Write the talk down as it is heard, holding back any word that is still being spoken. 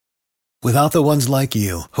Without the ones like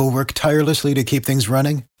you, who work tirelessly to keep things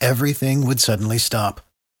running, everything would suddenly stop.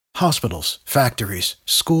 Hospitals, factories,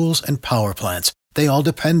 schools, and power plants, they all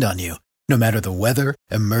depend on you. No matter the weather,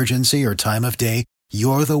 emergency, or time of day,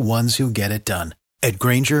 you're the ones who get it done. At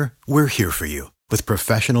Grainger, we're here for you with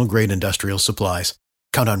professional-grade industrial supplies.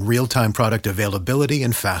 Count on real-time product availability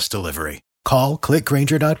and fast delivery. Call,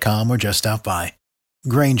 clickgrainger.com, or just stop by.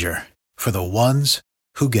 Grainger, for the ones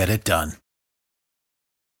who get it done.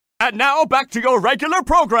 And now back to your regular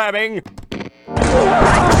programming. You've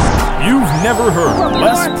never heard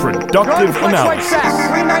less productive analysis.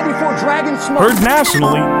 Heard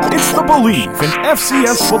nationally, it's the Believe in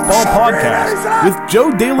FCS Football Podcast with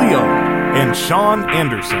Joe DeLeone and Sean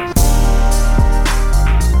Anderson.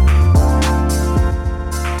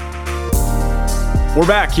 We're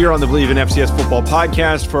back here on the Believe in FCS Football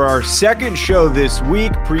Podcast for our second show this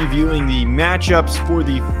week, previewing the matchups for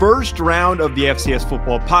the first round of the FCS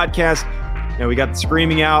Football Podcast. Now, we got the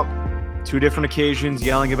screaming out, two different occasions,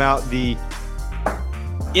 yelling about the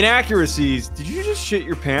inaccuracies. Did you just shit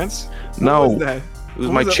your pants? No, what was that? It was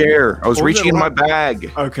my chair. I was reaching in my bag.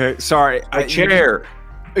 Okay, sorry. My chair.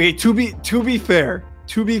 Okay, to be fair,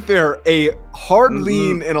 a hard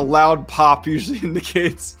lean and a loud pop usually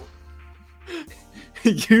indicates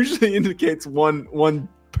one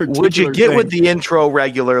particular Would you get thing. with the intro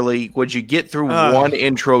regularly? Would you get through one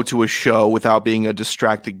intro to a show without being a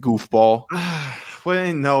distracted goofball?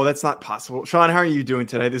 Well, no, that's not possible. Sean, how are you doing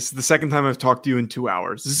today? This is the second time I've talked to you in 2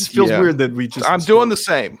 hours. This feels weird that we just... I'm doing the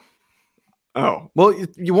same. Oh, well,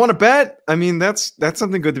 you want to bet? I mean, that's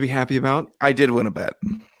something good to be happy about. I did win a bet.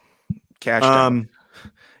 Cash out.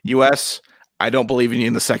 US, I don't believe in you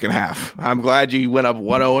in the second half. I'm glad you went up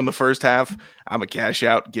 1-0 in the first half. I'm a cash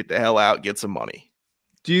out. Get the hell out. Get some money.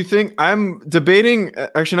 Do you think I'm debating?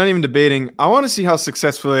 Actually, not even debating. I want to see how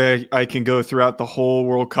successfully I can go throughout the whole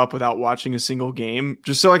World Cup without watching a single game,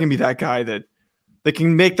 just so I can be that guy that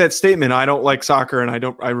can make that statement. I don't like soccer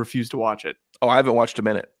and I refuse to watch it. Oh, I haven't watched a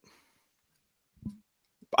minute.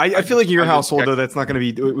 I feel like in your household, though, that's not going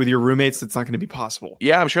to be with your roommates. That's not going to be possible.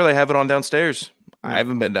 Yeah, I'm sure they have it on downstairs. I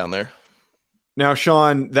haven't been down there. Now,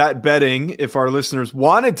 Sean, that betting, if our listeners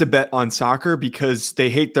wanted to bet on soccer because they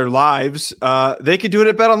hate their lives, they could do it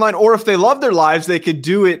at BetOnline. Or if they love their lives, they could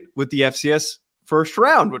do it with the FCS first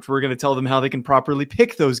round, which we're going to tell them how they can properly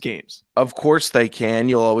pick those games. Of course they can.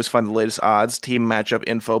 You'll always find the latest odds, team matchup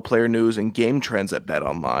info, player news, and game trends at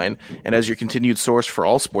BetOnline. And as your continued source for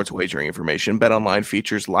all sports wagering information, BetOnline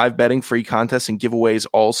features live betting, free contests, and giveaways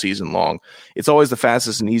all season long. It's always the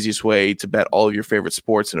fastest and easiest way to bet all of your favorite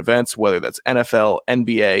sports and events, whether that's NFL,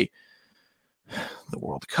 NBA, the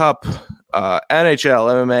World Cup,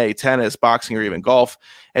 NHL, MMA, tennis, boxing, or even golf.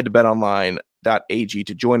 Head to BetOnline.ag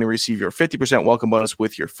to join and receive your 50% welcome bonus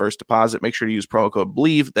with your first deposit. Make sure to use promo code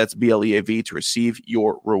BELIEVE, that's BLEAV, to receive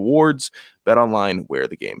your rewards. Bet online, where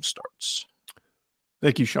the game starts.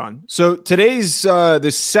 Thank you, Sean. So today's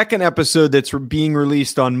the second episode that's being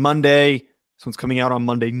released on Monday. This one's coming out on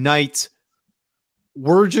Monday night.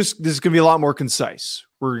 This is going to be a lot more concise.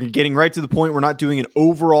 We're getting right to the point. We're not doing an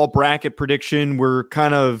overall bracket prediction. We're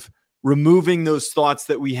kind of removing those thoughts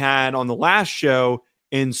that we had on the last show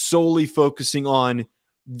and solely focusing on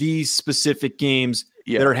these specific games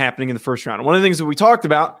that are happening in the first round. And one of the things that we talked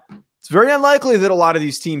about, it's very unlikely that a lot of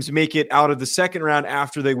these teams make it out of the second round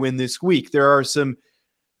after they win this week. There are some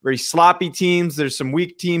very sloppy teams. There's some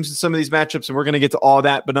weak teams in some of these matchups, and we're going to get to all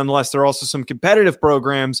that. But nonetheless, there are also some competitive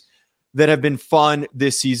programs that have been fun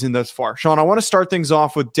this season thus far. Sean, I want to start things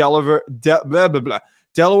off with Delaware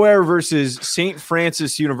versus St.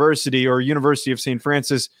 Francis University, or University of St.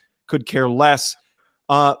 Francis, could care less.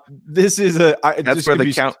 This is that's where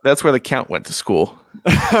the count went to school.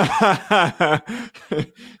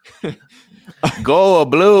 Go a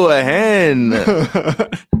blue, a hen.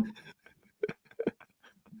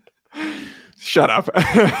 Shut up.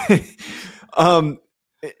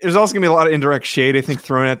 There's also gonna be a lot of indirect shade, I think,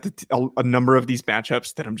 thrown at a number of these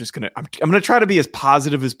matchups that I'm gonna try to be as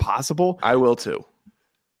positive as possible. I will too.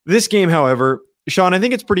 This game, however, Sean, I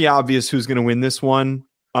think it's pretty obvious who's going to win this one.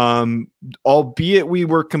 Albeit we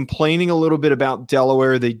were complaining a little bit about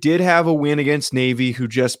Delaware. They did have a win against Navy, who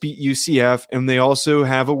just beat UCF, and they also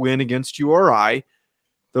have a win against URI.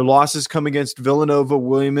 Their losses come against Villanova,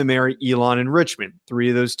 William & Mary, Elon, and Richmond. 3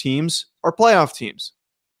 of those teams are playoff teams.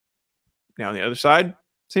 Now on the other side,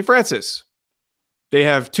 St. Francis. They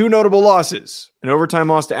have 2 notable losses. An overtime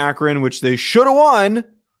loss to Akron, which they should have won,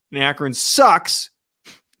 and Akron sucks.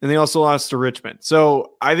 And they also lost to Richmond.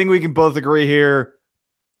 So I think we can both agree here,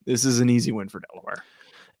 this is an easy win for Delaware.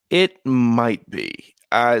 It might be.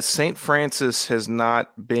 St. Francis has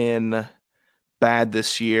not been bad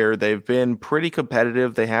this year. They've been pretty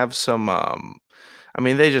competitive. They have some.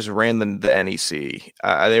 They just ran the NEC.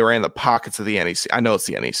 They ran the pockets of the NEC. I know it's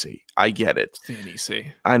the NEC. I get it. It's the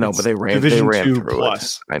NEC. I know, but they ran through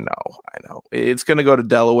plus. It. I know. It's going to go to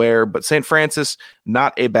Delaware, but St. Francis,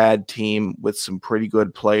 not a bad team with some pretty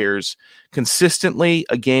good players. Consistently,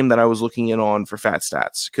 a game that I was looking in on for Fat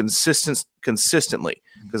Stats. Consistently,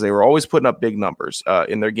 because they were always putting up big numbers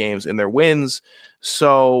in their games, in their wins.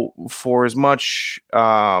 So for as much...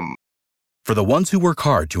 For the ones who work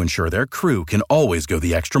hard to ensure their crew can always go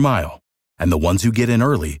the extra mile, and the ones who get in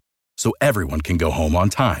early so everyone can go home on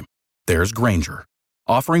time, there's Grainger,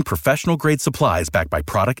 offering professional-grade supplies backed by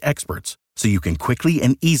product experts so you can quickly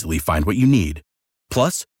and easily find what you need.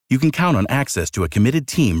 Plus, you can count on access to a committed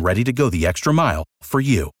team ready to go the extra mile for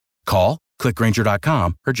you. Call, click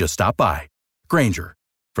Grainger.com, or just stop by. Grainger,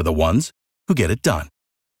 for the ones who get it done.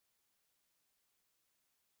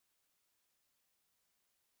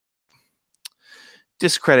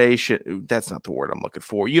 Discreditation, that's not the word I'm looking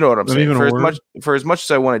for. You know what I'm saying. For as much as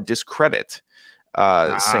I want to discredit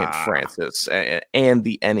St. Francis and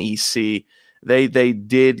the NEC, they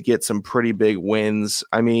did get some pretty big wins.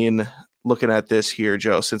 I mean, looking at this here,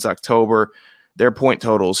 Joe, since October, their point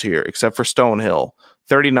totals here, except for Stonehill,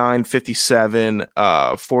 39, 57,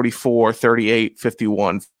 44, 38,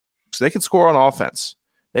 51. So they can score on offense.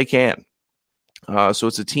 They can. So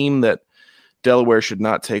it's a team that Delaware should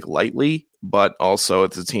not take lightly, but also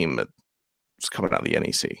it's a team that's coming out of the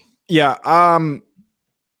NEC. Yeah,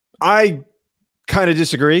 I kind of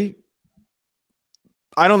disagree.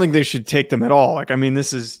 I don't think they should take them at all. They're going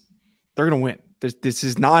to win. This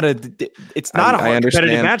is not it's not a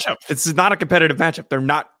competitive matchup. This is not a competitive matchup. They're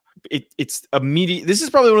not, it's immediate. This is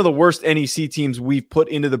probably one of the worst NEC teams we've put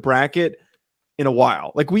into the bracket in a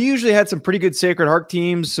while. We usually had some pretty good Sacred Heart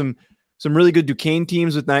teams, some really good Duquesne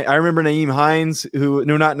teams with I remember Naeem Hines,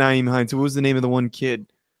 not Naeem Hines. What was the name of the one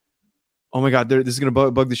kid? Oh my God, this is going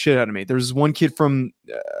to bug the shit out of me. There's one kid from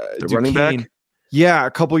the running back. Yeah,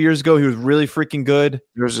 a couple years ago, he was really freaking good.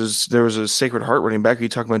 There was a Sacred Heart running back. Are you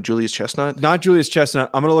talking about Julius Chestnut? Not Julius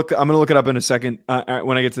Chestnut. I'm gonna look it up in a second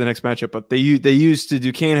when I get to the next matchup. But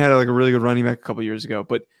Duquesne had a really good running back a couple years ago.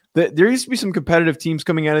 But there used to be some competitive teams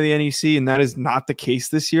coming out of the NEC, and that is not the case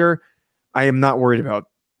this year. I am not worried about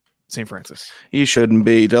St. Francis. You shouldn't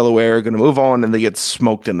be. Delaware are going to move on, and they get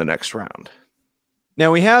smoked in the next round.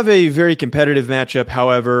 Now, we have a very competitive matchup,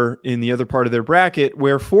 however, in the other part of their bracket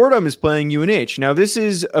where Fordham is playing UNH. Now, this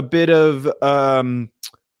is a bit of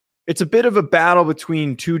it's a bit of a battle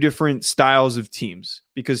between two different styles of teams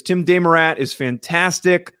because Tim Desmarais is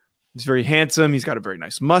fantastic. He's very handsome. He's got a very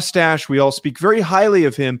nice mustache. We all speak very highly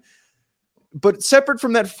of him. But separate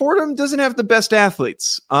from that, Fordham doesn't have the best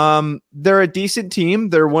athletes. They're a decent team.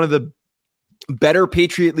 They're one of the better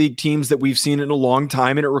Patriot League teams that we've seen in a long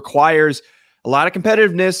time, and it requires a lot of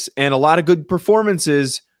competitiveness and a lot of good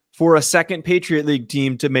performances for a second Patriot League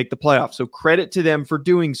team to make the playoffs. So credit to them for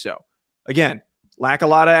doing so. Again, lack a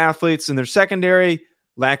lot of athletes in their secondary,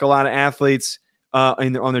 lack a lot of athletes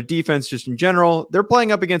on their defense just in general. They're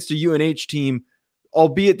playing up against a UNH team,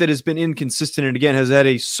 albeit that has been inconsistent and again has had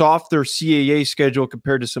a softer CAA schedule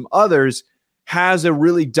compared to some others, has a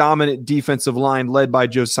really dominant defensive line led by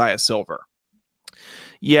Josiah Silver.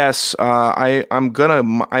 Yes, I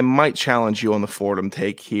might challenge you on the Fordham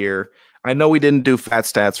take here. I know we didn't do fat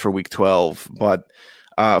stats for week 12, but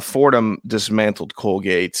Fordham dismantled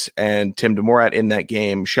Colgate and Tim Desmarais in that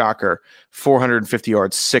game. Shocker, 450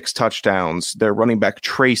 yards, 6 touchdowns. Their running back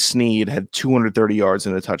Trey Sneed had 230 yards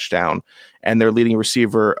and a touchdown, and their leading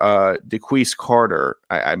receiver DeQuise Carter,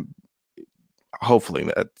 hopefully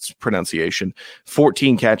that's pronunciation,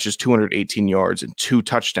 14 catches, 218 yards, and 2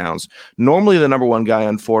 touchdowns. Normally the number one guy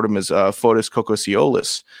on Fordham is Fotis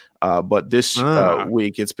Kokosiolis, but this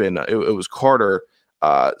week it was Carter.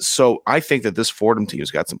 So I think that this Fordham team's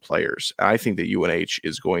got some players. I think that UNH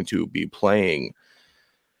is going to be playing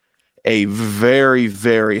a very,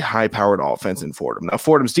 very high-powered offense in Fordham. Now,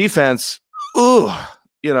 Fordham's defense,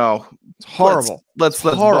 it's horrible. Let's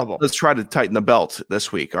try to tighten the belt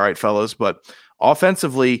this week, all right, fellas. But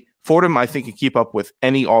offensively, Fordham, I think, can keep up with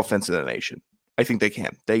any offense in the nation. I think they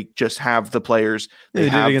can. They just have the players. They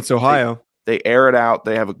did against Ohio. They air it out.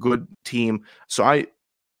 They have a good team. So I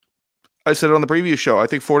said it on the previous show. I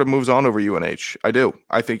think Fordham moves on over UNH. I do.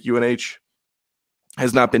 I think UNH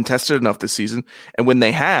has not been tested enough this season. And when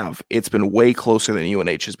they have, it's been way closer than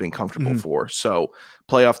UNH has been comfortable for. So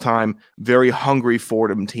playoff time, very hungry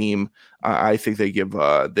Fordham team. I think they give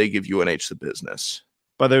UNH the business.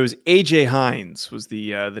 But there was AJ Hines was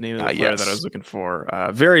the name of the player that I was looking for.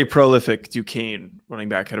 Very prolific Duquesne running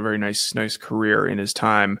back, had a very nice career in his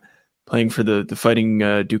time playing for the Fighting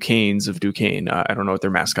Duquesnes of Duquesne. I don't know what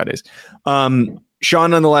their mascot is.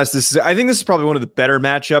 Sean, nonetheless, I think this is probably one of the better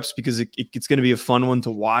matchups because it's going to be a fun one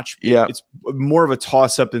to watch. Yeah. It's more of a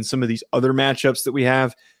toss-up than some of these other matchups that we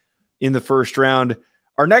have in the first round.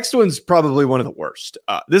 Our next one's probably one of the worst.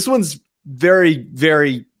 This one's very,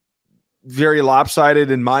 very, very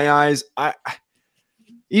lopsided in my eyes.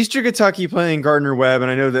 Eastern Kentucky playing Gardner-Webb,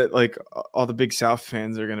 and I know that like all the Big South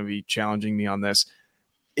fans are going to be challenging me on this.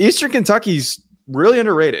 Eastern Kentucky's really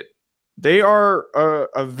underrated. They are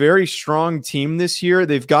a very strong team this year.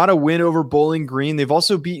 They've got a win over Bowling Green. They've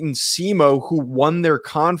also beaten SEMO, who won their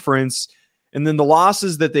conference. And then the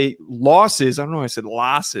losses, I don't know why I said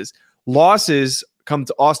losses come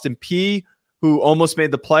to Austin P, who almost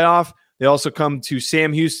made the playoff. They also come to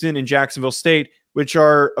Sam Houston and Jacksonville State, which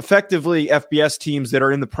are effectively FBS teams that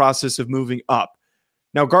are in the process of moving up.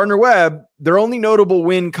 Now, Gardner-Webb, their only notable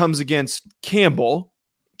win comes against Campbell.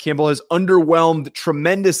 Campbell has underwhelmed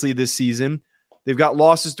tremendously this season. They've got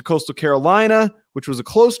losses to Coastal Carolina, which was a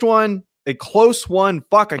close one.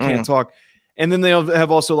 Fuck, I can't talk. And then they have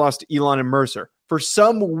also lost to Elon and Mercer. For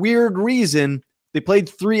some weird reason, they played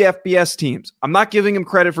 3 FBS teams. I'm not giving them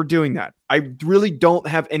credit for doing that. I really don't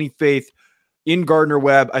have any faith in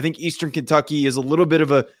Gardner-Webb. I think Eastern Kentucky is a little bit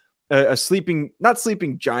of a sleeping, not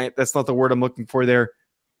sleeping giant. That's not the word I'm looking for there.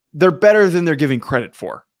 They're better than they're giving credit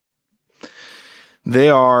for. They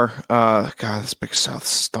are. God, this Big South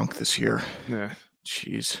stunk this year. Yeah.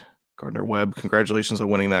 Jeez. Gardner-Webb, congratulations on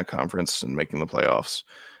winning that conference and making the playoffs.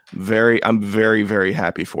 I'm very, very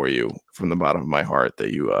happy for you from the bottom of my heart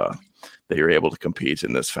that you're able to compete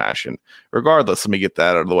in this fashion. Regardless, let me get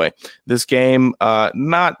that out of the way. This game,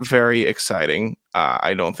 not very exciting.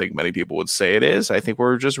 I don't think many people would say it is. I think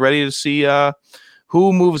we're just ready to see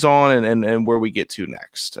who moves on and where we get to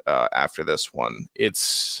next after this one.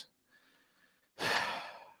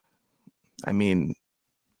 I mean,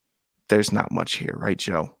 there's not much here, right,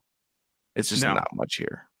 Joe? It's just not much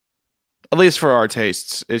here. At least for our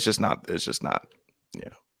tastes, it's just not. Yeah.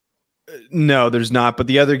 No, there's not. But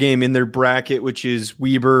the other game in their bracket, which is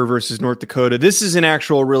Weber versus North Dakota, this is an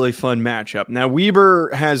actual really fun matchup. Now, Weber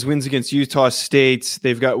has wins against Utah State.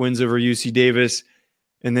 They've got wins over UC Davis,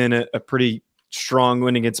 and then a pretty strong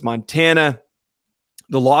win against Montana.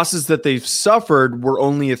 The losses that they've suffered were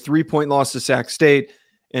only a 3-point loss to Sac State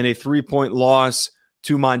and a 3-point loss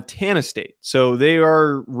to Montana State. So they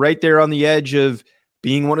are right there on the edge of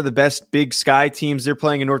being one of the best Big Sky teams. They're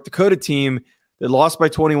playing a North Dakota team that lost by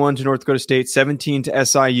 21 to North Dakota State, 17 to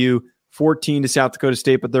SIU, 14 to South Dakota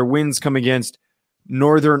State, but their wins come against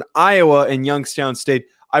Northern Iowa and Youngstown State.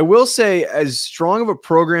 I will say, as strong of a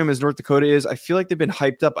program as North Dakota is, I feel like they've been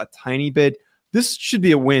hyped up a tiny bit. This should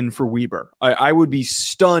be a win for Weber. I would be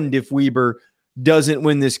stunned if Weber doesn't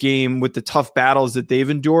win this game with the tough battles that they've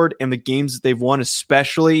endured and the games that they've won,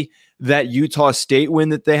 especially that Utah State win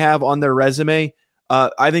that they have on their resume.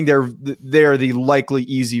 I think they're the likely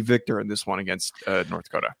easy victor in this one against North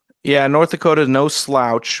Dakota. Yeah, North Dakota, no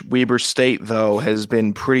slouch. Weber State, though, has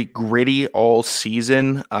been pretty gritty all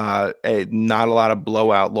season. Not a lot of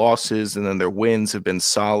blowout losses, and then their wins have been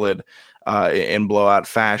solid in blowout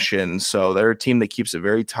fashion. So they're a team that keeps it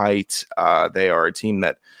very tight. They are a team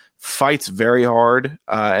that fights very hard.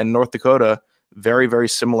 And North Dakota, very, very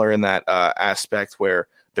similar in that aspect where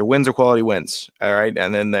their wins are quality wins. All right.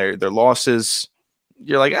 And then their losses,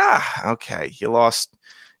 you're like, okay, you lost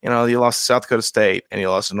to South Dakota State and you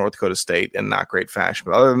lost to North Dakota State in not great fashion.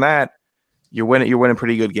 But other than that, you're winning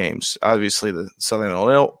pretty good games. Obviously, the Southern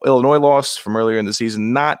Illinois loss from earlier in the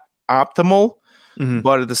season, not optimal. Mm-hmm.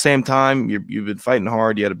 But at the same time, you've been fighting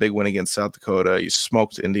hard. You had a big win against South Dakota. You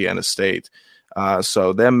smoked Indiana State.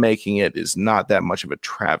 So them making it is not that much of a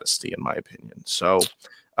travesty, in my opinion. So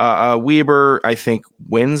Weber, I think,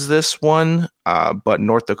 wins this one. But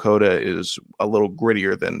North Dakota is a little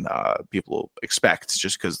grittier than people expect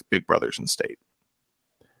just because the big brothers in state.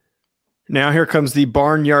 Now here comes the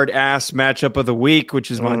barnyard ass matchup of the week,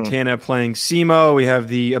 which is Montana playing SEMO. We have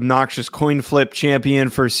the obnoxious coin flip champion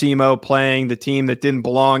for SEMO playing the team that didn't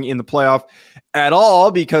belong in the playoff at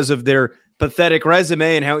all because of their pathetic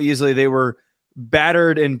resume and how easily they were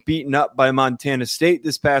battered and beaten up by Montana State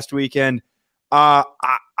this past weekend.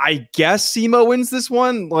 I guess SEMO wins this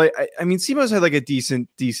one. Like, I mean, SEMO's had like a decent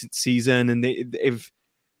season, and they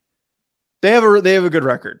have a good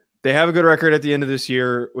record. They have a good record at the end of this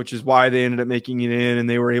year, which is why they ended up making it in, and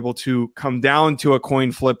they were able to come down to a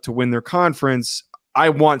coin flip to win their conference. I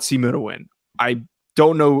want SEMO to win. I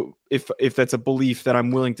don't know if that's a belief that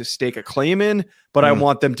I'm willing to stake a claim in, but I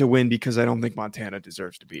want them to win because I don't think Montana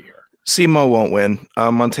deserves to be here. SEMO won't win.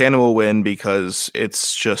 Montana will win because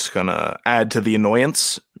it's just going to add to the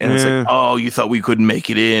annoyance. And it's like, oh, you thought we couldn't make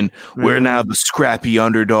it in. We're now the scrappy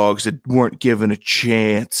underdogs that weren't given a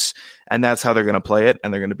chance. And that's how they're going to play it.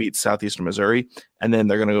 And they're going to beat Southeastern Missouri. And then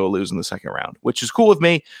they're going to go lose in the second round, which is cool with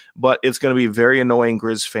me. But it's going to be very annoying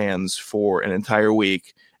Grizz fans for an entire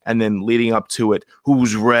week. And then leading up to it,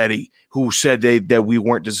 who's ready? Who said that we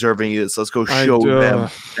weren't deserving of this? Let's go show them.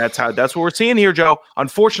 That's what we're seeing here, Joe.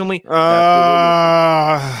 Unfortunately, am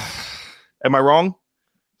I wrong?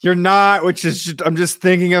 You're not. Which is just, I'm just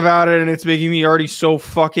thinking about it, and it's making me already so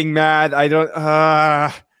fucking mad. I don't.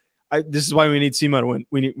 This is why we need SEMO to win.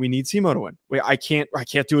 We need SEMO to win. I can't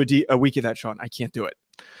do a week of that, Sean. I can't do it.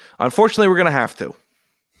 Unfortunately, we're gonna have to.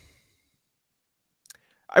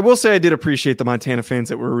 I will say I did appreciate the Montana fans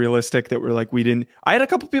that were realistic, that were like, we didn't. I had a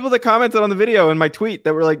couple people that commented on the video in my tweet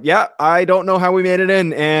that were like, yeah, I don't know how we made it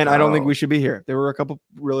in, and I don't think we should be here. There were a couple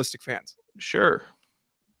realistic fans. Sure.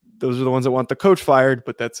 Those are the ones that want the coach fired,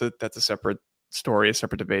 but that's a separate story, a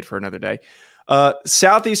separate debate for another day.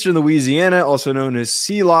 Southeastern Louisiana, also known as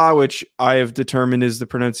CELA, which I have determined is the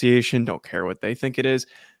pronunciation. Don't care what they think it is.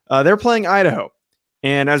 They're playing Idaho.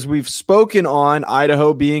 And as we've spoken on,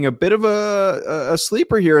 Idaho being a bit of a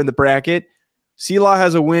sleeper here in the bracket, CELA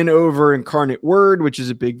has a win over Incarnate Word, which is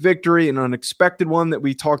a big victory, an unexpected one that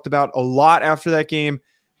we talked about a lot after that game.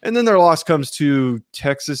 And then their loss comes to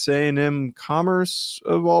Texas A&M Commerce,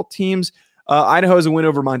 of all teams. Idaho has a win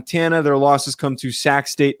over Montana. Their losses come to Sac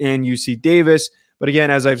State and UC Davis. But again,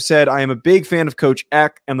 as I've said, I am a big fan of Coach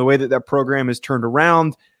Eck and the way that program is turned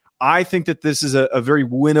around. I think that this is a very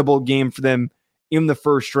winnable game for them in the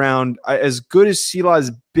first round. As good as CELA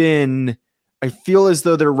has been, I feel as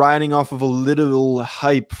though they're riding off of a little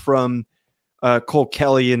hype from Cole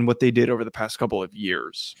Kelly and what they did over the past couple of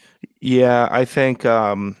years. Yeah, I think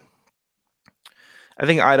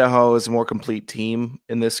Idaho is a more complete team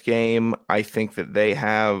in this game. I think that they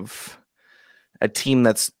have a team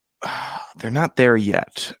that's they're not there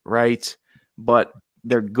yet, right? But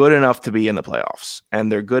they're good enough to be in the playoffs,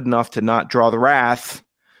 and they're good enough to not draw the wrath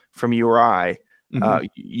from you or I.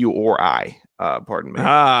 You or I, pardon me.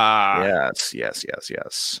 Yes.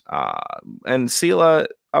 And CELA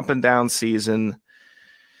up and down season.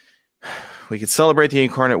 We could celebrate the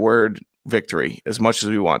Incarnate Word victory as much as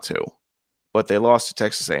we want to, but they lost to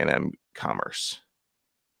Texas A&M Commerce.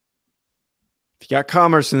 If you got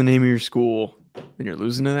Commerce in the name of your school and you're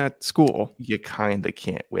losing to that school, you kind of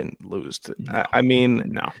can't lose to. No. I mean,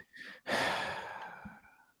 no.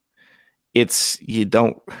 You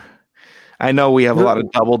don't. I know we have a lot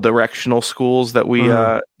of double directional schools that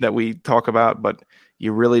we talk about, but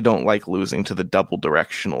you really don't like losing to the double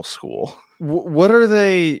directional school. What are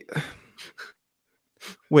they?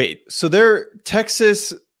 Wait, so they're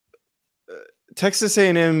Texas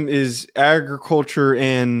A&M is agriculture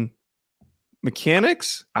and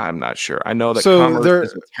mechanics? I'm not sure. I know that Commerce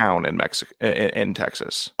is a town in Mexico, in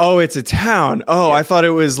Texas. Oh, it's a town. Oh, yeah. I thought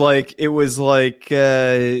it was like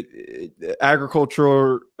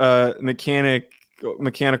agricultural,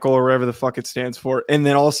 mechanical, or whatever the fuck it stands for, and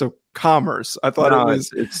then also commerce. I thought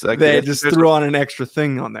it's like they just threw on an extra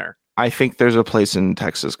thing on there. I think there's a place in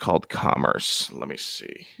Texas called Commerce. Let me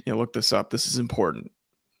see. Yeah, look this up. This is important.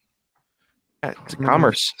 It's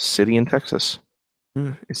Commerce City in Texas.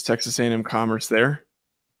 Is Texas A&M Commerce there?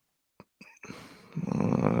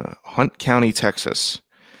 Hunt County, Texas.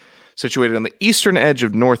 Situated on the eastern edge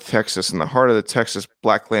of North Texas in the heart of the Texas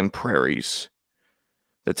Blackland Prairies.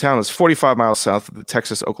 The town is 45 miles south of the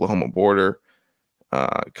Texas-Oklahoma border.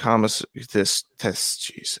 Commerce,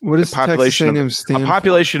 jeez. What is Texas A&M stand for? A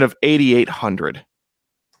population of 8,800.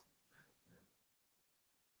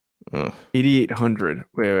 8,800.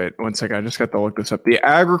 Wait, 1 second. I just got to look this up. The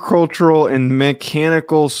Agricultural and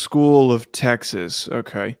Mechanical School of Texas.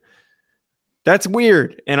 Okay. That's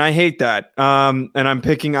weird, and I hate that. And I'm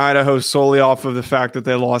picking Idaho solely off of the fact that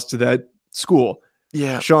they lost to that school.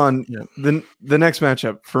 Yeah. Sean, the next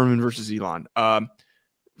matchup, Furman versus Elon.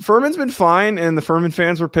 Furman's been fine, and the Furman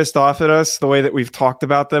fans were pissed off at us the way that we've talked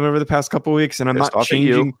about them over the past couple of weeks, and I'm not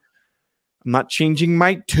changing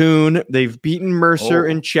my tune. They've beaten Mercer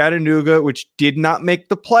and Chattanooga, which did not make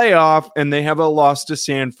the playoff, and they have a loss to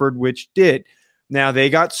Sanford, which did. Now, they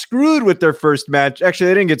got screwed with their first match. Actually,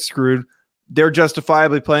 they didn't get screwed. They're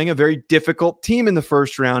justifiably playing a very difficult team in the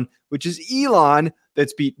first round, which is Elon,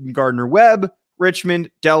 that's beaten Gardner-Webb, Richmond,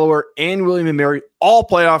 Delaware, and William & Mary, all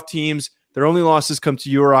playoff teams. Their only losses come to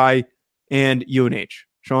URI and UNH.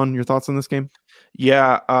 Sean, your thoughts on this game?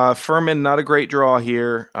 Yeah, Furman, not a great draw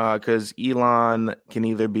here because Elon can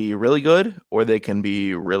either be really good or they can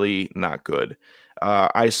be really not good.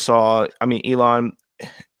 Elon,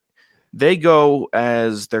 they go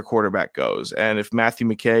as their quarterback goes. And if Matthew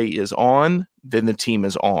McKay is on, then the team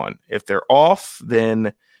is on. If they're off,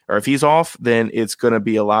 if he's off, then it's going to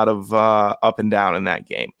be a lot of up and down in that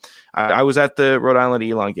game. I was at the Rhode Island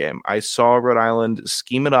Elon game. I saw Rhode Island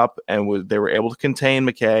scheme it up, and they were able to contain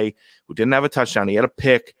McKay, who didn't have a touchdown. He had a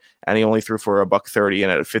pick, and he only threw for $130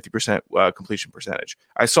 and at a 50% completion percentage.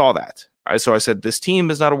 I saw that. So I said, this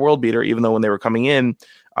team is not a world beater, even though when they were coming in,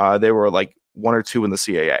 they were like 1 or 2 in the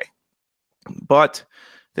CAA. But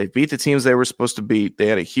they beat the teams they were supposed to beat. They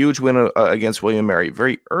had a huge win against William & Mary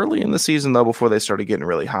very early in the season, though, before they started getting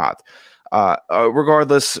really hot.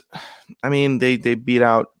 Regardless, they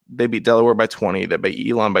beat Delaware by 20. They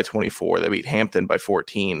beat Elon by 24. They beat Hampton by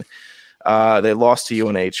 14. They lost to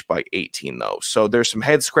UNH by 18, though. So there's some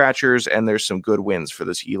head scratchers and there's some good wins for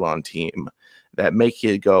this Elon team that make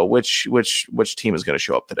you go, which team is going to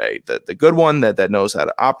show up today? The good one that knows how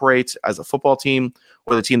to operate as a football team,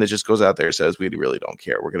 or the team that just goes out there and says, we really don't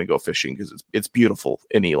care. We're going to go fishing because it's beautiful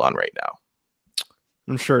in Elon right now.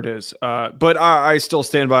 I'm sure it is. But I still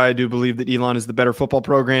stand by. I do believe that Elon is the better football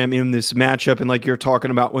program in this matchup. And like you're talking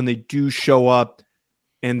about, when they do show up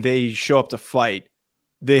and they show up to fight,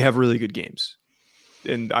 they have really good games.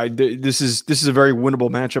 And this is a very winnable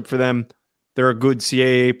matchup for them. They're a good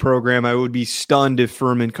CAA program. I would be stunned if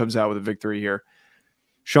Furman comes out with a victory here.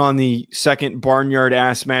 Sean, the second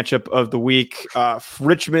barnyard-ass matchup of the week,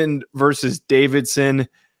 Richmond versus Davidson.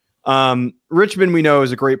 Richmond, we know,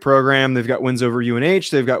 is a great program. They've got wins over UNH.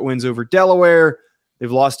 They've got wins over Delaware.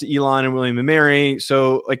 They've lost to Elon and William & Mary.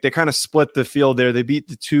 So, they kind of split the field there. They beat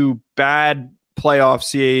the 2 bad playoff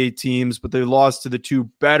CAA teams, but they lost to the 2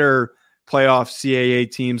 better playoff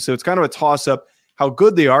CAA teams. So it's kind of a toss-up how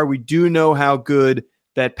good they are. We do know how good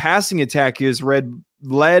that passing attack is,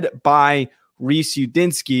 led by Reese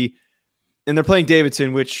Udinsky, and they're playing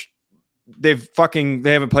Davidson, which they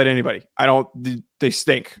haven't played anybody. They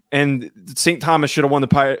stink. And St. Thomas should have won the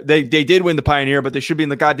Pioneer. They did win the Pioneer, but they should be in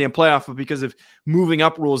the goddamn playoff. But because of moving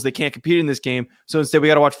up rules, they can't compete in this game. So instead, we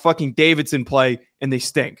got to watch fucking Davidson play, and they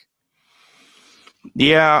stink.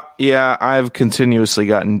 Yeah. I've continuously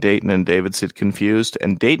gotten Dayton and Davidson confused,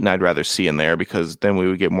 and Dayton I'd rather see in there because then we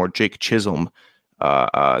would get more Jake Chisholm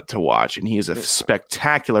to watch, and he is a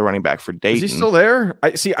spectacular running back for Dayton. Is he still there?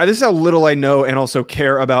 This is how little I know and also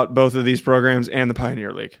care about both of these programs and the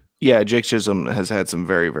Pioneer League. Yeah, Jake Chisholm has had some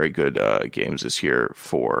very, very good games this year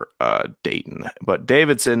for Dayton, but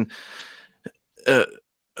Davidson, a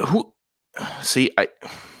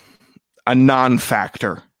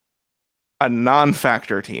non-factor. A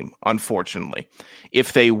non-factor team, unfortunately.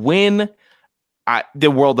 If they win, the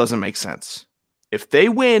world doesn't make sense. If they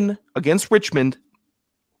win against Richmond,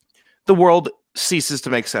 the world ceases to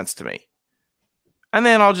make sense to me. And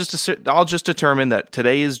then I'll just determine that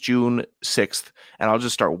today is June 6th, and I'll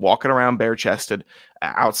just start walking around bare-chested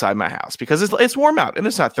outside my house because it's warm out and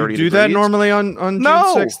it's not 30 degrees. Do that normally on June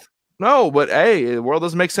 6th? No, but hey, the world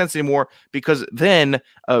doesn't make sense anymore because then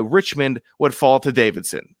Richmond would fall to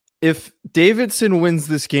Davidson. If Davidson wins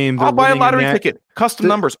this game, I'll buy a lottery ticket. Custom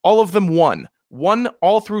numbers. All of them won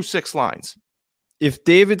all through 6 lines. If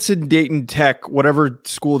Davidson, Dayton Tech, whatever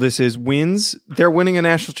school this is, wins, they're winning a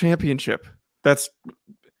national championship. But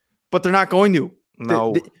they're not going to.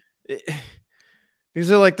 No.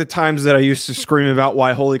 These are like the times that I used to scream about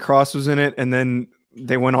why Holy Cross was in it, and then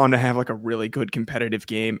they went on to have like a really good competitive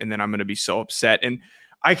game, and then I'm going to be so upset. And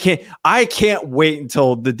I can't wait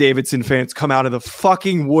until the Davidson fans come out of the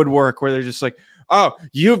fucking woodwork where they're just like, oh,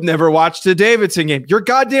 you've never watched a Davidson game. You're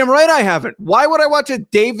goddamn right I haven't. Why would I watch a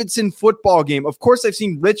Davidson football game? Of course I've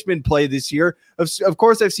seen Richmond play this year. Of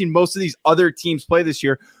course I've seen most of these other teams play this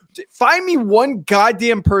year. Find me one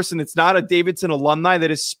goddamn person that's not a Davidson alumni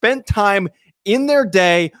that has spent time in their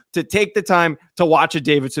day to take the time to watch a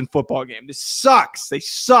Davidson football game. This sucks. They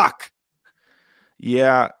suck.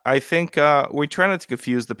 Yeah, I think we try not to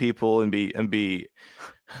confuse the people and be.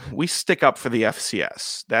 We stick up for the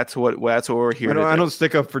FCS. That's what we're here. I don't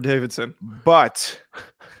stick up for Davidson, but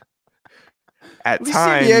at times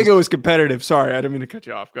San Diego is competitive. Sorry, I didn't mean to cut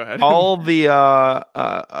you off. Go ahead. All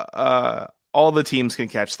the teams can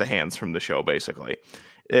catch the hands from the show. Basically,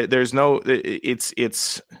 there's no.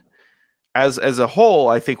 It's as a whole.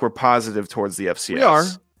 I think we're positive towards the FCS. We are,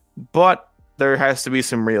 but there has to be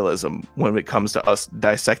some realism when it comes to us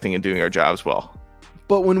dissecting and doing our jobs well.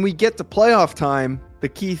 But when we get to playoff time, the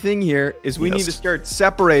key thing here is we need to start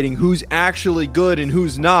separating who's actually good and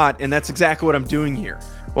who's not, and that's exactly what I'm doing here.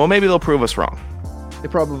 Well, maybe they'll prove us wrong. They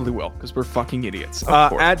probably will because we're fucking idiots.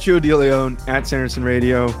 At Joe DeLeone, at Sanderson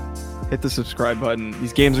Radio. Hit the subscribe button.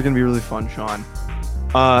 These games are going to be really fun, Sean.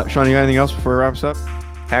 Sean, you got anything else before we wrap us up?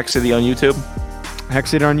 Hack City on YouTube. Hack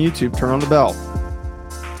City on YouTube. Turn on the bell.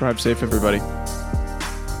 Drive safe, everybody.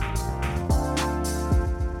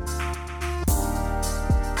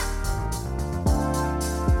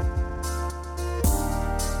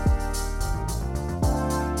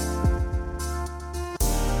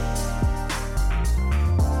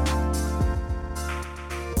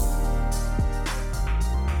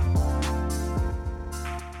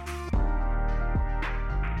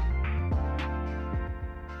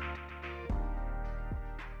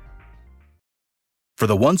 For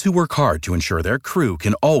the ones who work hard to ensure their crew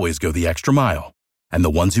can always go the extra mile, and the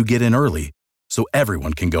ones who get in early so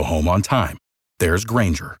everyone can go home on time, there's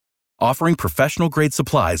Grainger, offering professional-grade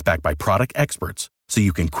supplies backed by product experts so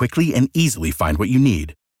you can quickly and easily find what you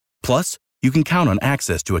need. Plus, you can count on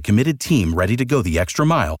access to a committed team ready to go the extra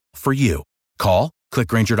mile for you. Call, click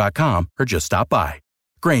Grainger.com, or just stop by.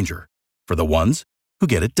 Grainger, for the ones who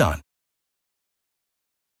get it done.